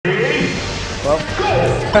well.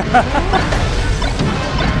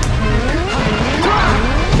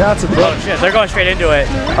 Shots of Oh shit, they're going straight into it.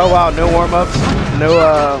 Oh wow, no warm-ups,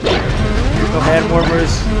 no hand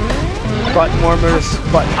warmers, button warmers,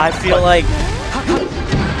 button. I feel like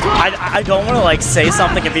I don't want to like say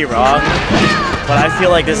something and be wrong, but I feel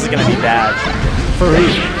like this is gonna be bad For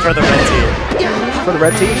the red team. For the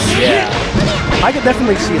red team? Yeah. I could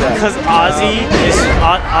definitely see that. Because Ozzy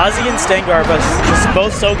and Stango are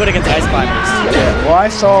both so good against ice climbers. Yeah. Well, I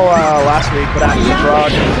saw last week, but after the Frog,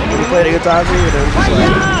 when he played against Ozzy, and it was just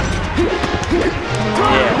like,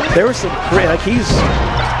 yeah. There was some great, like he's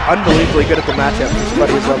unbelievably good at the matchup for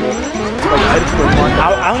somebody his level. Like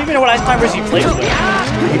I don't even know what ice climbers he plays with.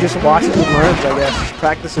 He just watches and learns, I guess.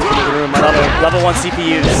 Practices in his room. Level 1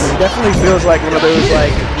 CPUs. He definitely feels like one of those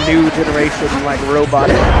like new generation like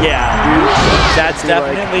robotic. Yeah, that's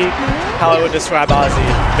definitely how I would describe Ozzy.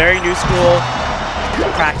 Very new school.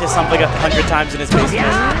 Practice something 100 times in his basement.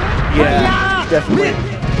 Yeah, definitely.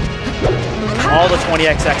 All the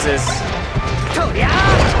 20xx's. Yeah,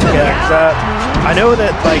 I know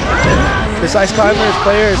that like this ice climbers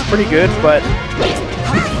player is pretty good, but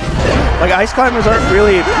like ice climbers aren't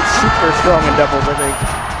really super strong in doubles, I think.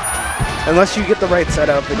 Unless you get the right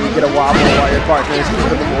setup and you get a wobble while your partner is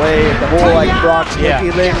keeping them away, and the whole like Brock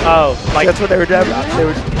Smoky thing. Oh, like that's what they were doing. They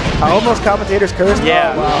were almost commentators cursed.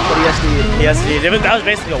 Yeah. Oh, wow, but ESD. That was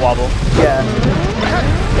basically a wobble. Yeah.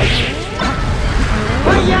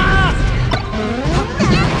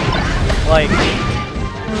 Like.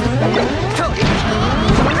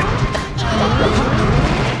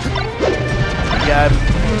 Yeah.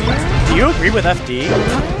 Do you agree with FD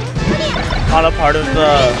on a part of the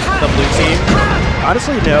blue team?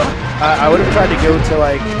 Honestly, no. I would have tried to go to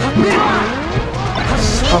like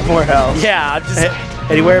somewhere else. Yeah, I'm just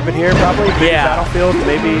anywhere but here, probably. Maybe yeah. Battlefield,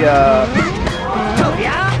 maybe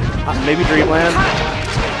maybe Dreamland.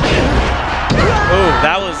 Ooh,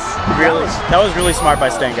 that was really smart by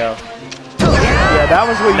Stango. Yeah, that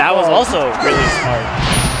was what. That was also really smart.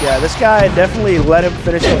 Yeah, this guy definitely let him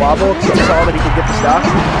finish the wobble because he saw that he could get the stock.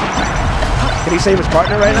 Can he save his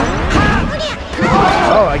partner right now?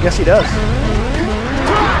 Oh, I guess he does.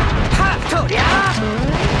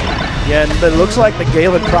 Yeah, and it looks like the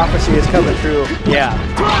Galen prophecy is coming true. Yeah.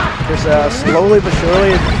 Because slowly but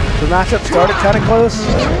surely, the matchup started kind of close,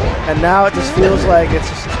 and now it just feels like it's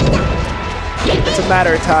a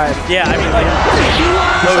matter of time. Yeah, I mean, like,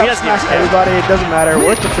 he doesn't smash everybody. It doesn't matter.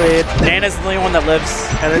 Worth the trade. Nana's the only one that lives,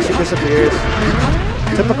 and then she disappears.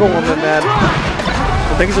 Typical woman, man.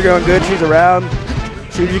 When things are going good, she's around.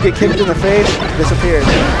 As soon as you get kicked in the face, disappears.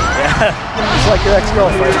 Yeah. It's like your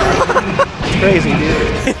ex-girlfriend. It's crazy,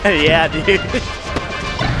 dude. Yeah, dude.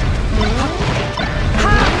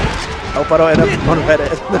 Hope I don't end up on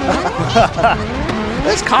Reddit.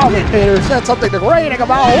 This commentator said something degrading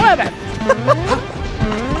about women.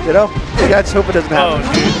 You know? Yeah, I just hope it doesn't happen.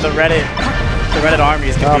 Oh, dude, the Reddit army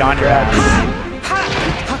is gonna be on your ass.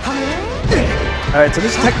 Alright, so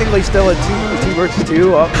this is technically still a 2 versus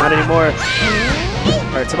 2. Oh, not anymore.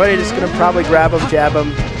 Alright, somebody just gonna probably grab him, jab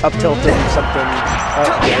him, up tilt him, something.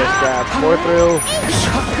 Oh, yeah, just grab. 4 through.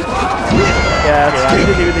 Yeah, he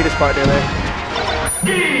didn't even need his partner there.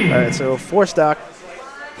 Alright, so 4 stock.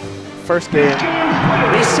 First game.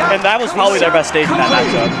 And that was probably their best stage in that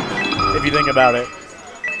matchup, if you think about it.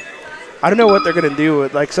 I don't know what they're gonna do.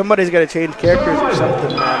 Like, somebody's gonna change characters or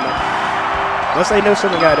something, man. Unless they know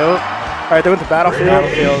something I don't. Alright, they went to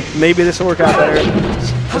Battlefield. Maybe this will work out better.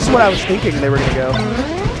 This is what I was thinking they were gonna go.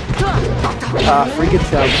 Freaking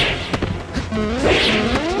chump.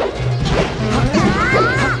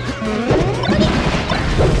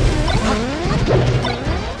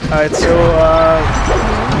 Alright,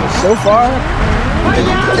 so far,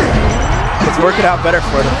 it's working out better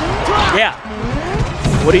for them. Yeah.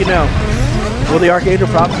 What do you know? Will the Archangel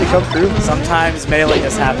Prophecy come through? Sometimes mailing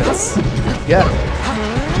this happens. Yeah.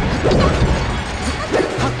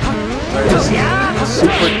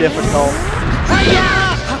 Super difficult.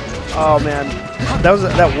 Oh man, that was a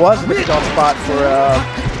difficult spot for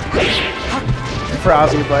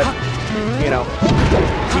Ozzy, but you know,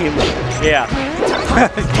 teams. Yeah.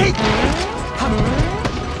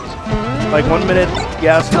 Like 1 minute,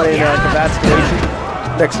 yeah, somebody in a combat situation.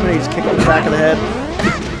 Next minute, he's kicking the back of the head.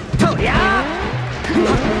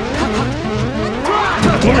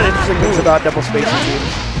 One of the interesting things about double spacing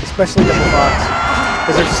teams, especially double Fox,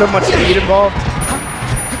 is there's so much speed involved.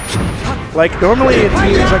 Like normally in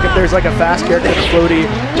teams, like if there's like a fast character and a floaty,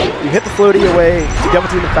 you hit the floaty away, you double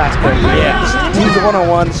team the fast character. Yeah. This team's a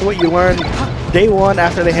one-on-one, so what you learn day one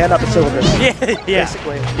after they hand out the syllabus. Yeah.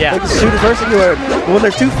 Basically. Yeah. Like the first thing you learn. But when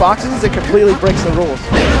there's 2 foxes, it completely breaks the rules.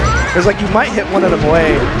 It's like you might hit one of them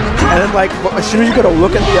away, and then like as soon as you go to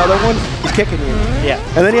look at the other one, he's kicking you. Yeah.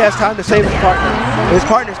 And then he has time to save his partner. And his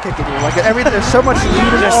partner's kicking you. Like everything, there's so much speed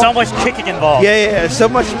involved. There's so much kicking involved. Yeah, yeah, there's so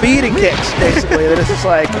much speed and kicks basically that it's just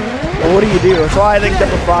like, well, what do you do? That's why I think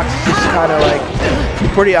Double Fox is just kind of like a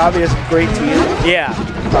pretty obvious great team. Yeah.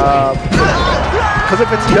 Because if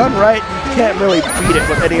it's done right, you can't really beat it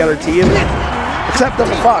with any other team. Except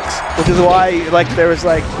Double Fox, which is why, like, there was,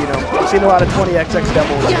 like, you know, I've seen a lot of 20XX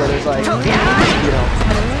doubles where there's, like, you know.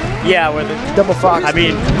 Yeah, where the Double Fox. I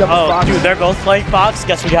mean, Double Fox. Dude, they're both playing Fox.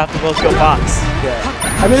 Guess we have to both go Fox. Yeah.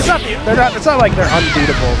 I mean, it's not like they're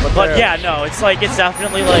unbeatable, but yeah, no, it's like, it's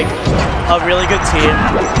definitely, like, a really good team.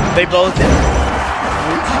 They both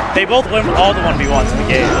win all the 1v1s in the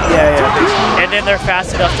game. Yeah, yeah. And then they're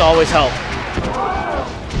fast enough to always help.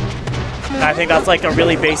 And I think that's, like, a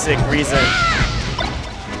really basic reason.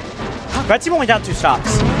 Red team only down 2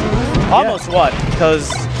 stocks. Almost won, because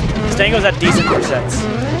Stango's at decent percents.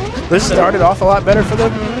 This started off a lot better for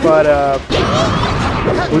them, but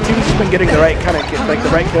Blue team's just been getting the right kind of, like the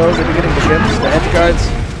right kills. They've been getting the gimps, the edge guards.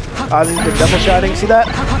 Ozzy's been double shotting. See that?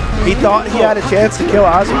 He thought he had a chance to kill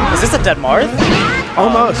Ozzy. Is this a dead Marth?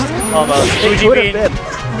 Almost. Almost. Fujibean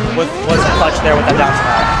was clutch there with that down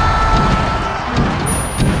smash.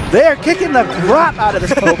 They're kicking the crap out of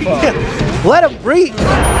this Popo. Let him breathe.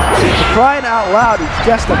 For crying out loud, he's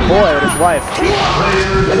just a boy with his wife.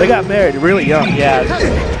 They got married really young. Yeah.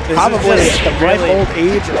 Probably at the ripe old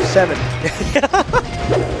age of 7.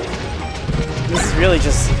 This is really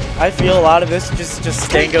just, I feel a lot of this just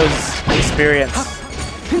Stango's experience.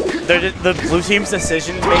 The blue team's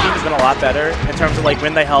decision making has been a lot better in terms of like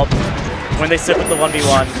when they help, when they sit with the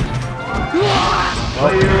 1v1. Well,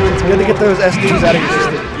 it's good to get those SDs out of your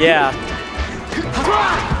system. Yeah.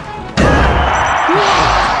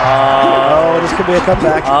 Oh, this could be a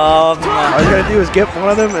comeback. All you're going to do is get one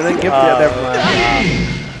of them and then get the other one.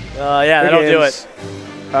 Yeah, they don't do it.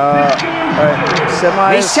 Alright,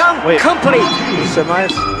 semis. Mission complete.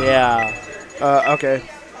 Semis? Yeah. Okay.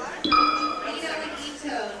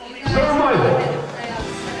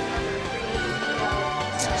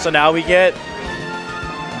 So now we get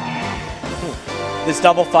this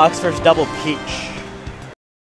Double Fox versus Double Peach.